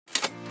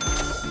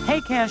Hey,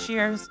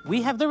 cashiers!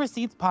 We Have the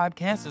Receipts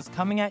podcast is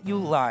coming at you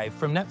live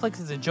from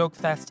Netflix's A Joke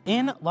Fest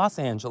in Los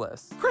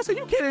Angeles. Chris, are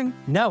you kidding?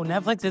 No,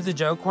 Netflix is a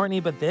joke, Courtney,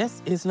 but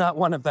this is not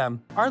one of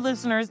them. Our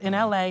listeners in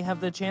LA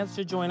have the chance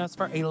to join us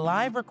for a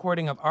live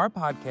recording of our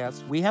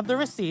podcast, We Have the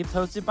Receipts,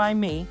 hosted by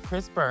me,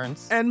 Chris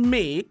Burns. And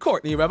me,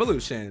 Courtney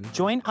Revolution.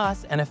 Join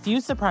us and a few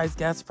surprise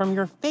guests from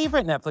your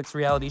favorite Netflix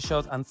reality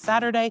shows on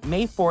Saturday,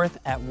 May 4th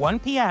at 1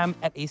 p.m.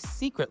 at a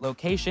secret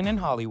location in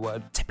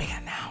Hollywood. To be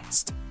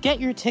announced. Get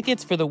your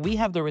tickets for the We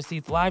Have the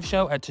Receipts live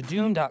show at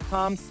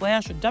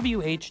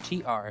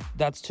tudum.com/WHTR.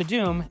 That's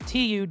Tudum,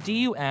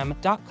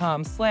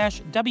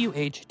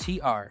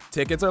 TUDUM.com/WHTR.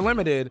 Tickets are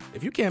limited.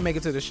 If you can't make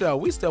it to the show,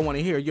 we still want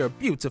to hear your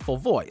beautiful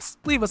voice.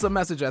 Leave us a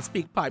message at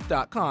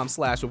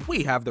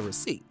speakpipe.com/We Have the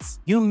Receipts.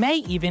 You may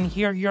even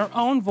hear your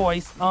own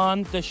voice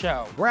on the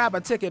show. Grab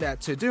a ticket at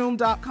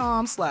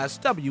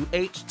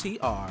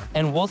tudum.com/WHTR.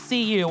 And we'll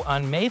see you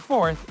on May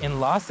 4th in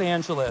Los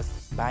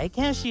Angeles. Bye,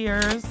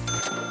 cashiers.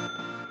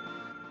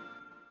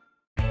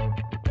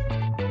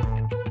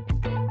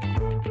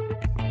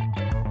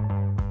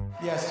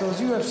 Yes, those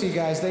UFC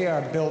guys, they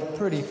are built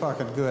pretty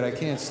fucking good. I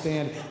can't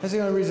stand. That's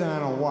the only reason I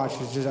don't watch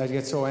is just I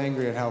get so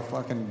angry at how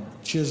fucking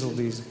chiseled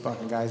these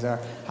fucking guys are.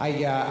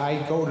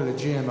 I go to the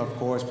gym, of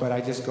course, but I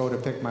just go to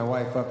pick my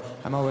wife up.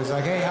 I'm always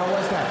like, hey, how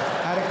was that?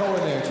 How'd it go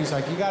in there? And she's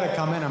like, you gotta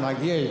come in. I'm like,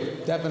 yeah,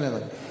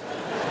 definitely.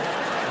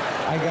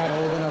 I got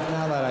old enough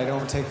now that I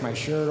don't take my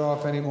shirt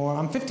off anymore.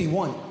 I'm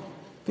 51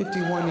 years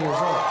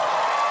old.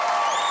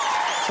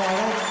 So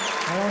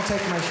I don't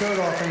take my shirt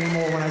off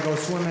anymore when I go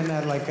swimming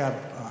at like a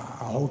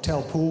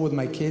hotel pool with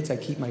my kids. I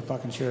keep my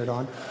fucking shirt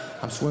on.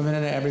 I'm swimming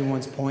in it,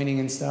 everyone's pointing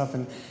and stuff,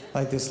 and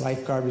like this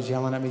lifeguard was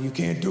yelling at me, you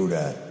can't do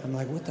that. I'm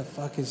like, what the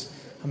fuck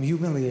I'm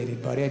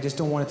humiliated, buddy. I just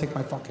don't want to take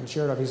my fucking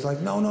shirt off. He's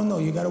like, no,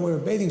 you gotta wear a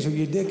bathing suit,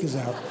 your dick is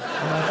out.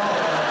 I'm like,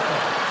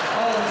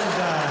 this is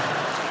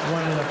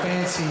one of the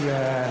fancy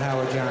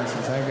Howard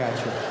Johnsons. I got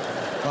you.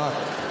 Fuck,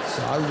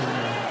 sorry,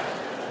 man.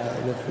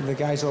 The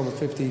guys over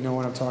 50 know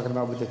what I'm talking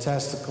about with the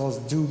testicles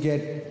do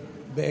get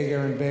bigger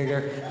and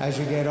bigger as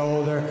you get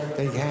older.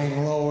 They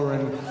hang lower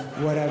and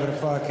whatever the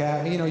fuck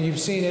happens. You know, you've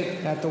seen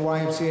it at the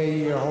YMCA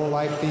your whole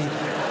life, the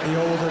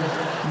older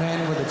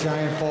men with the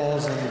giant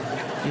balls, and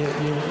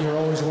you're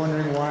always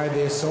wondering why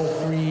they're so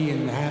free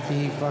and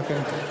happy.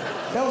 Fucking,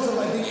 those are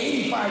like the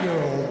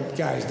 85-year-old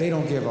guys. They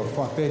don't give a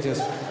fuck. They're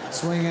just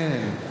swinging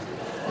and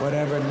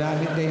whatever.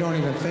 They don't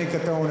even think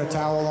of throwing a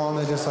towel on.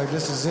 They're just like,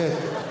 this is it.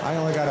 I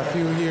only got a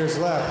few years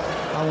left.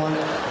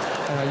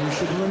 You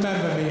should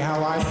remember me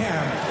how I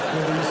am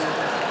with these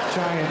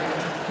giant.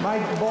 My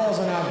balls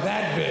are not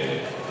that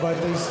big,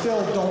 but they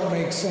still don't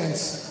make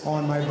sense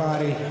on my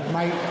body.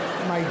 My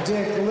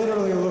dick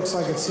literally looks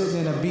like it's sitting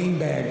in a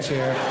beanbag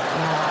chair.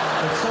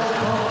 Now, it's so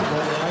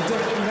comfortable. My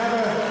dick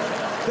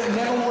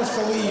never wants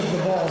to leave the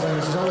balls, and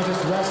it's always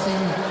just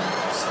resting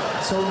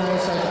so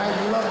nice. Like, I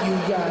love you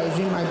guys.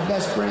 You're my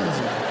best friends.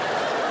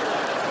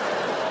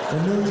 The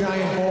new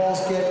giant balls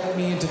get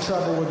me into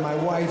trouble with my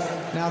wife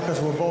now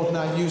because we're both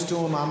not used to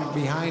them. I'm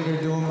behind her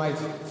doing my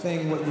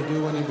thing, what you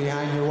do when you're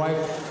behind your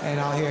wife, and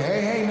I'll hear,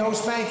 hey, no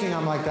spanking.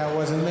 I'm like, that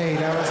wasn't me.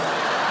 That was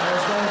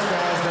those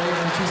guys, Dave.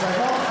 And she's like,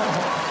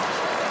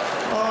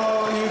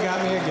 oh, you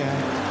got me again.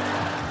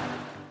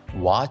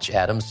 Watch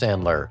Adam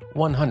Sandler,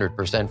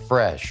 100%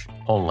 Fresh,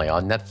 only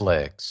on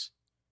Netflix.